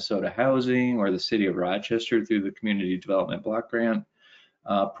like Minnesota Housing or the City of Rochester through the Community Development Block Grant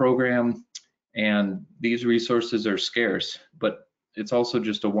program. And these resources are scarce, but it's also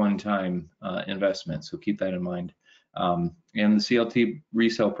just a one-time investment, so keep that in mind. And the CLT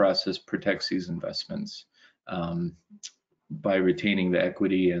resale process protects these investments by retaining the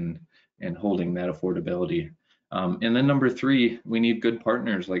equity and holding that affordability. And then number three, we need good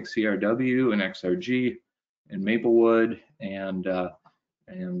partners like CRW and XRG and Maplewood and the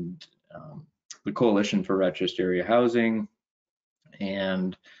Coalition for Rochester Area Housing.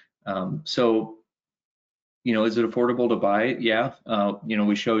 And so, is it affordable to buy? Yeah.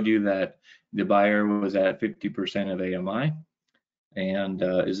 We showed you that the buyer was at 50% of AMI. And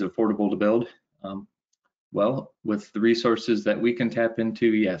is it affordable to build? Well, with the resources that we can tap into,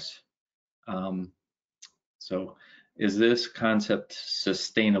 yes. So is this concept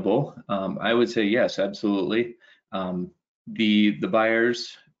sustainable? I would say yes, absolutely. The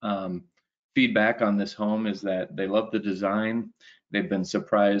buyers' feedback on this home is that they love the design. They've been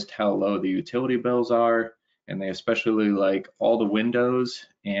surprised how low the utility bills are, and they especially like all the windows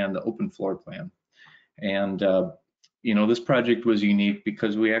and the open floor plan. And this project was unique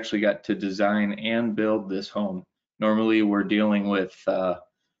because we actually got to design and build this home. Normally we're dealing with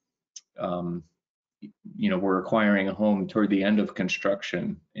we're acquiring a home toward the end of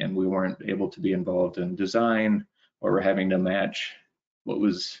construction, and we weren't able to be involved in design, or we're having to match what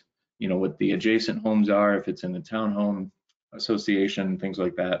the adjacent homes are, if it's in a townhome association, things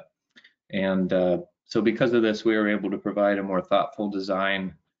like that. And so because of this, we were able to provide a more thoughtful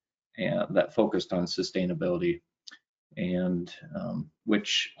design that focused on sustainability, and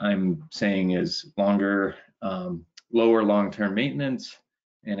which I'm saying is lower long-term maintenance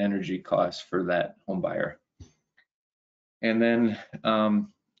and energy costs for that home buyer. And then,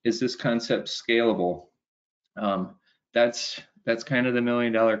 is this concept scalable? That's kind of the $1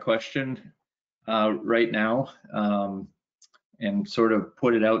 million question right now, and sort of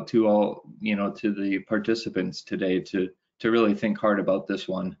put it out to all, to the participants today to really think hard about this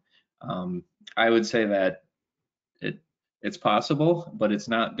one. I would say that it's possible, but it's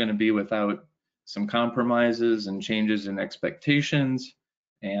not going to be without some compromises and changes in expectations,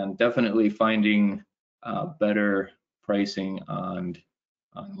 and definitely finding better pricing on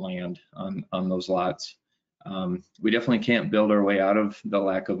land on those lots. We definitely can't build our way out of the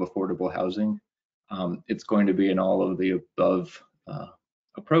lack of affordable housing. It's going to be an all of the above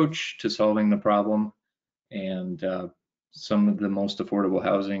approach to solving the problem, and some of the most affordable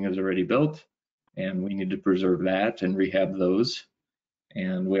housing is already built, and we need to preserve that and rehab those.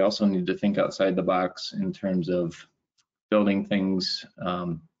 And we also need to think outside the box in terms of building things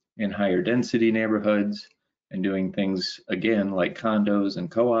in higher density neighborhoods and doing things again like condos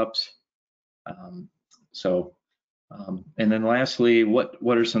and co-ops. And then lastly,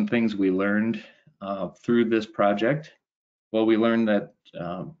 what are some things we learned through this project? Well, we learned that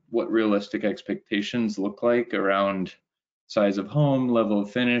what realistic expectations look like around size of home, level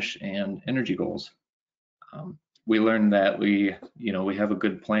of finish, and energy goals. We learned that we have a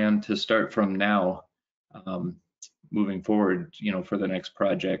good plan to start from now, moving forward, for the next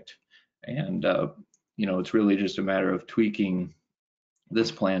project. And it's really just a matter of tweaking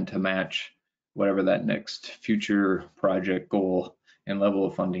this plan to match whatever that next future project goal and level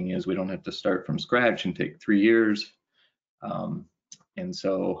of funding is. We don't have to start from scratch and take 3 years. And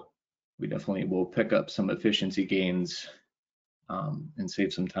so we definitely will pick up some efficiency gains and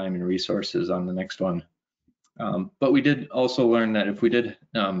save some time and resources on the next one. But we did also learn that if we did,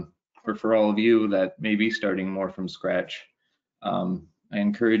 or for all of you that may be starting more from scratch, I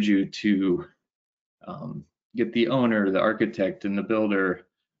encourage you to get the owner, the architect, and the builder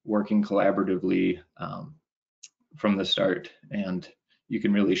working collaboratively from the start, and you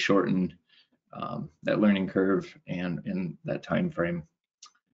can really shorten that learning curve and that time frame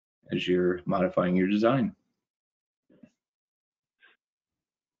as you're modifying your design.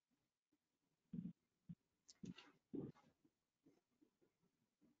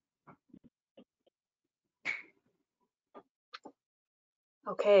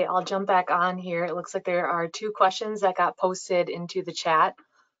 Okay, I'll jump back on here. It looks like there are 2 questions that got posted into the chat.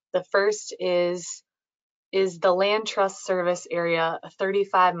 The first is the land trust service area a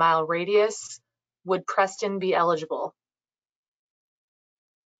 35-mile radius? Would Preston be eligible?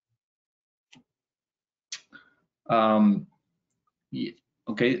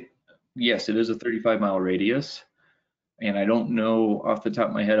 Okay, yes, it is a 35-mile radius, and I don't know off the top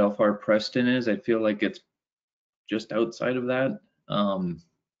of my head how far Preston is. I feel like it's just outside of that,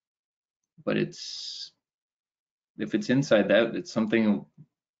 but if it's inside that, it's something,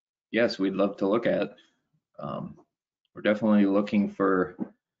 yes, we'd love to look at. We're definitely looking for,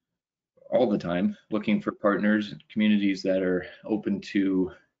 all the time, looking for partners, communities that are open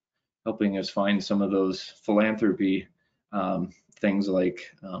to helping us find some of those philanthropy things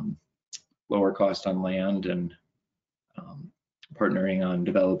like lower cost on land and partnering on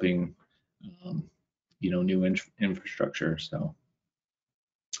developing new infrastructure. So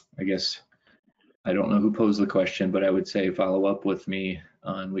I guess I don't know who posed the question, but I would say follow up with me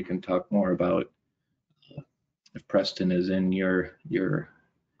and we can talk more about if Preston is in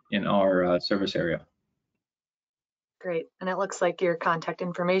our service area. Great, and it looks like your contact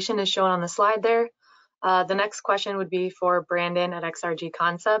information is shown on the slide there. The next question would be for Brandon at XRG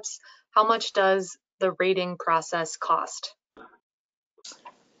Concepts. How much does the rating process cost?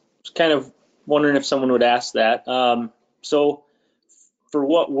 Just kind of wondering if someone would ask that. So for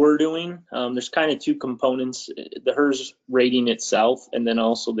what we're doing, there's kind of 2 components, the HERS rating itself, and then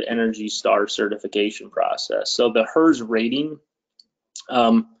also the Energy Star certification process. So the HERS rating,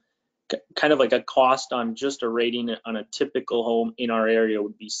 kind of like a cost on just a rating on a typical home in our area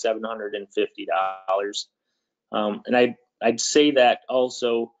would be $750. And I'd say that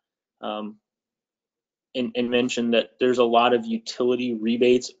also and mention that there's a lot of utility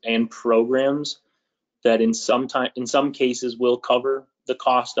rebates and programs that in some cases will cover the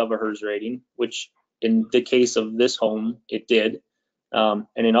cost of a HERS rating, which in the case of this home, it did. And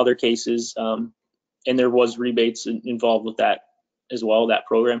in other cases, and there was rebates involved with that as well, that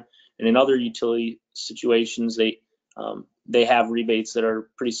program. And in other utility situations, they have rebates that are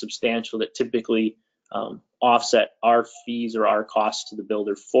pretty substantial that typically offset our fees or our costs to the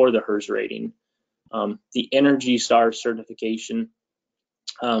builder for the HERS rating. The Energy Star certification,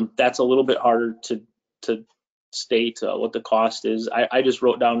 that's a little bit harder to state what the cost is. I just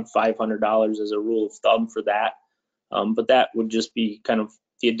wrote down $500 as a rule of thumb for that, but that would just be kind of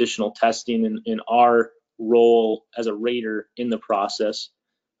the additional testing in our role as a rater in the process.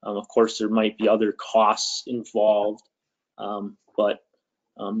 Of course, there might be other costs involved, but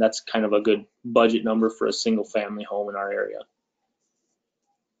that's kind of a good budget number for a single family home in our area.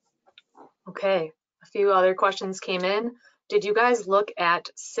 Okay, a few other questions came in. Did you guys look at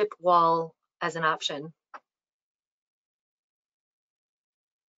SIP wall as an option?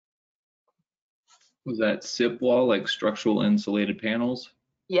 Was that SIP wall, like structural insulated panels?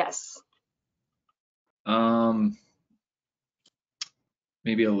 Yes.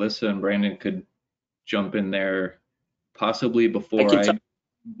 Maybe Alyssa and Brandon could jump in there, possibly before I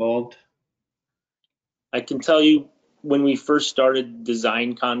involved. I can tell you when we first started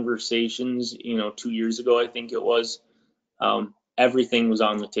design conversations, 2 years ago, I think it was, everything was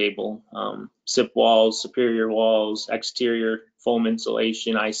on the table. SIP walls, superior walls, exterior foam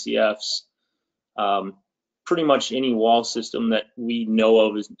insulation, ICFs, pretty much any wall system that we know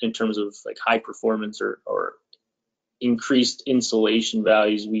of in terms of like high performance or increased insulation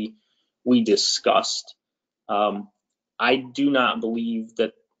values we discussed. I do not believe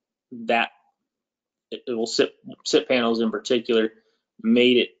that it will SIP panels in particular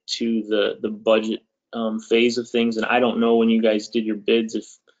made it to the budget phase of things, and I don't know when you guys did your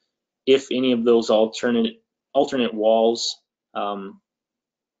bids if any of those alternate walls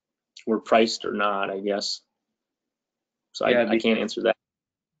were priced or not, I guess. So yeah, I can't answer that.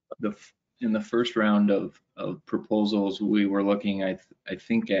 in the first round of proposals, we were looking, I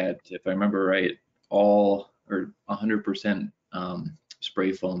think at, if I remember right, all or 100%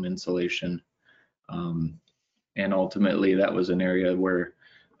 spray foam insulation. And ultimately that was an area where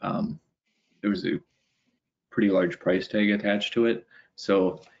there was a pretty large price tag attached to it.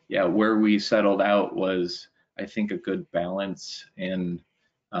 So yeah, where we settled out was, I think, a good balance in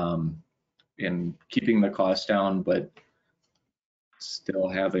keeping the cost down, but still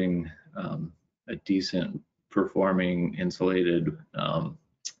having a decent performing insulated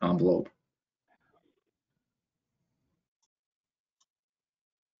envelope.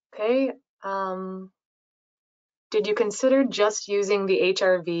 Okay. Did you consider just using the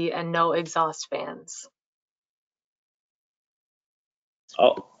HRV and no exhaust fans?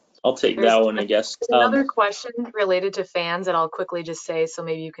 I'll take that one, I guess. There's another question related to fans that I'll quickly just say, so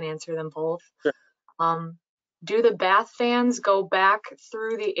maybe you can answer them both. Sure. Do the bath fans go back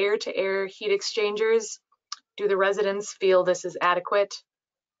through the air-to-air heat exchangers? Do the residents feel this is adequate?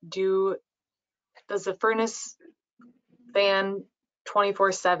 Does the furnace fan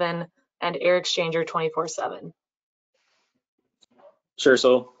 24/7 and air exchanger 24/7? Sure.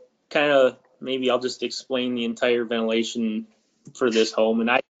 So kind of maybe I'll just explain the entire ventilation for this home.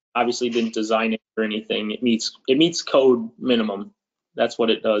 And I obviously didn't design it or anything. It meets code minimum. That's what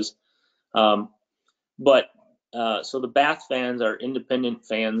it does. So the bath fans are independent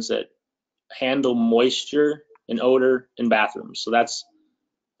fans that handle moisture and odor in bathrooms. So that's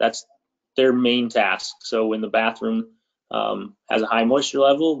their main task. So when the bathroom has a high moisture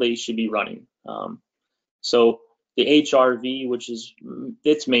level, they should be running. So the HRV, which is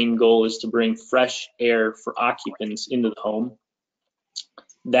its main goal, is to bring fresh air for occupants into the home.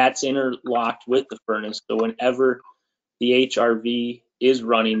 That's interlocked with the furnace. So whenever the HRV is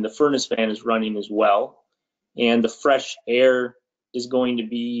running, the furnace fan is running as well. And the fresh air is going to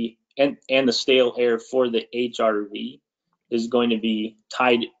be, and the stale air for the HRV is going to be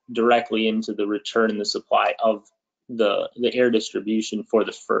tied directly into the return and the supply of the air distribution for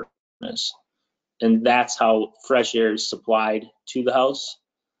the furnace. And that's how fresh air is supplied to the house,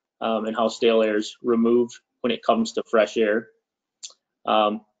 and how stale air is removed when it comes to fresh air.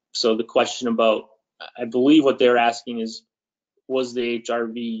 So the question about, I believe what they're asking is, was the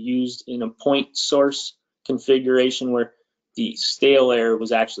HRV used in a point source configuration where the stale air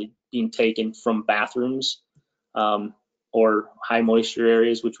was actually being taken from bathrooms or high moisture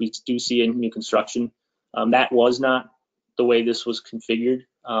areas, which we do see in new construction? That was not the way this was configured.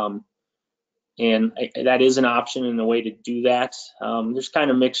 And that is an option and a way to do that. There's kind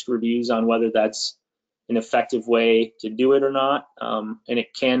of mixed reviews on whether that's an effective way to do it or not. And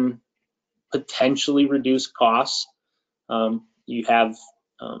it can potentially reduce costs. You have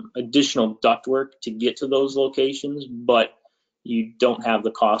additional ductwork to get to those locations, but you don't have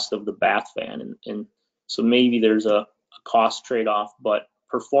the cost of the bath fan. And so maybe there's a cost trade-off, but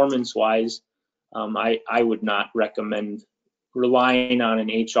performance-wise, I would not recommend relying on an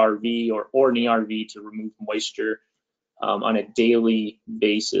HRV or an ERV to remove moisture on a daily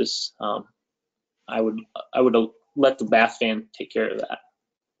basis. I would let the bath fan take care of that.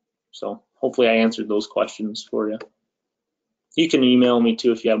 So hopefully I answered those questions for you. You can email me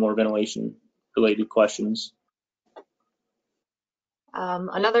too if you have more ventilation related questions.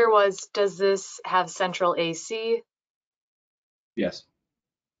 Another was, does this have central AC? Yes.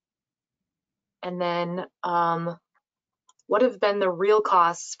 And then what have been the real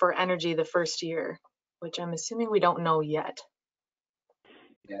costs for energy the first year, which I'm assuming we don't know yet.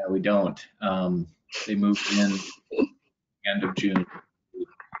 Yeah, we don't. They moved in end of June.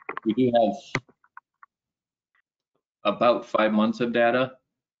 We do have about 5 months of data,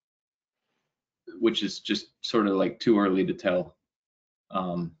 which is just sort of like too early to tell.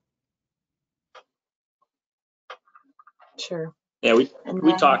 Sure. Yeah, we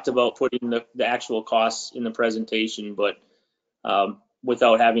talked about putting the actual costs in the presentation, but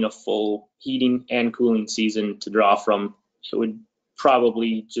without having a full heating and cooling season to draw from, it would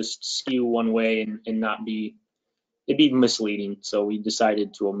probably just skew one way and not be, it'd be misleading. So we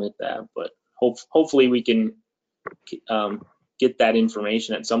decided to omit that, but hopefully we can get that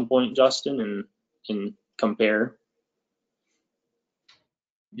information at some point, Justin, and compare.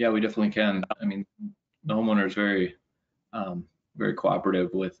 Yeah, we definitely can. I mean, the homeowner is very, very cooperative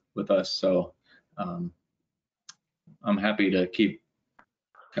with us, so I'm happy to keep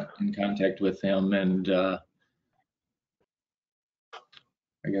in contact with him and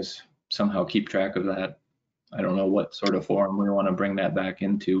I guess somehow keep track of that. I don't know what sort of forum we want to bring that back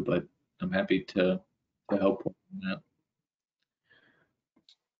into, but I'm happy to help with that.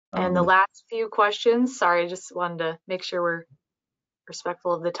 And the last few questions, sorry, I just wanted to make sure we're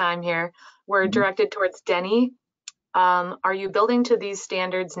respectful of the time here. We're directed towards Denny. Are you building to these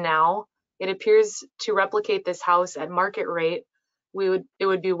standards now? It appears to replicate this house at market rate. It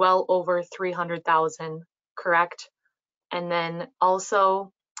would be well over 300,000, correct? And then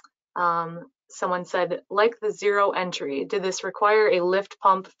also, someone said, like the zero entry, did this require a lift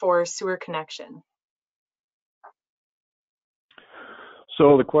pump for sewer connection?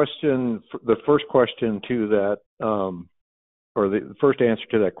 So the first question to that, or the first answer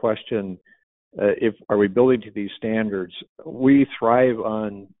to that question, are we building to these standards? We thrive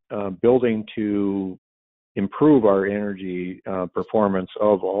on building to improve our energy performance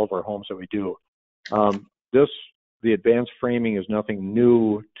of all of our homes that we do. The advanced framing is nothing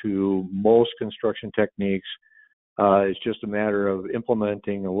new to most construction techniques. It's just a matter of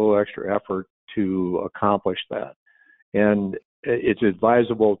implementing a little extra effort to accomplish that. And it's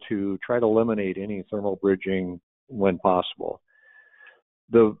advisable to try to eliminate any thermal bridging when possible.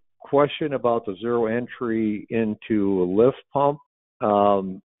 The question about the zero entry into a lift pump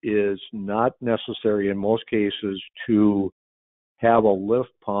is not necessary in most cases to have a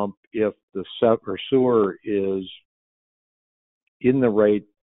lift pump if the sewer is in the right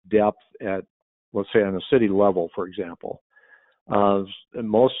depth at, let's say, on a city level, for example.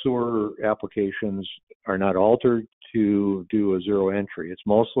 Most sewer applications are not altered to do a zero entry. It's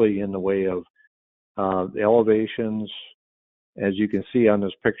mostly in the way of the elevations. As you can see on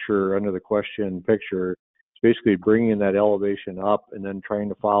this picture, under the question picture, it's basically bringing that elevation up and then trying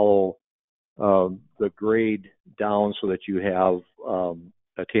to follow the grade down so that you have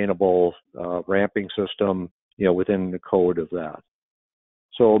attainable ramping system, within the code of that.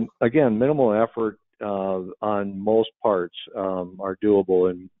 So again, minimal effort on most parts are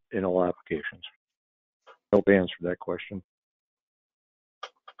doable in all applications. I hope I answered that question.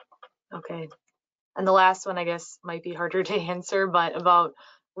 Okay. And the last one, I guess, might be harder to answer, but about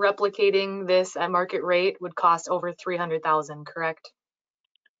replicating this at market rate would cost over 300,000, correct?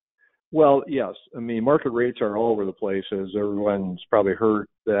 Well, yes. I mean, market rates are all over the place, as everyone's probably heard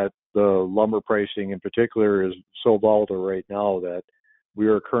that the lumber pricing in particular is so volatile right now that we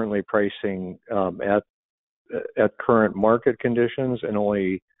are currently pricing at current market conditions and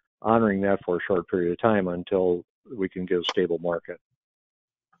only honoring that for a short period of time until we can get a stable market.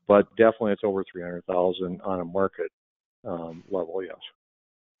 But definitely it's over 300,000 on a market level, yes.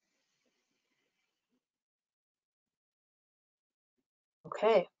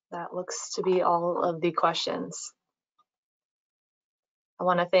 Okay, that looks to be all of the questions. I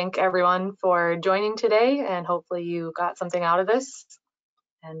want to thank everyone for joining today, and hopefully you got something out of this,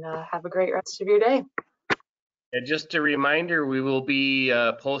 and have a great rest of your day. And just a reminder, we will be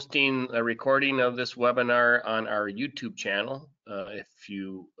posting a recording of this webinar on our YouTube channel. If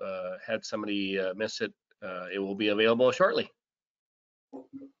you had somebody miss it, it will be available shortly.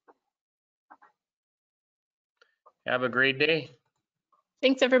 Have a great day.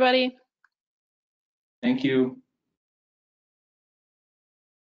 Thanks, everybody. Thank you.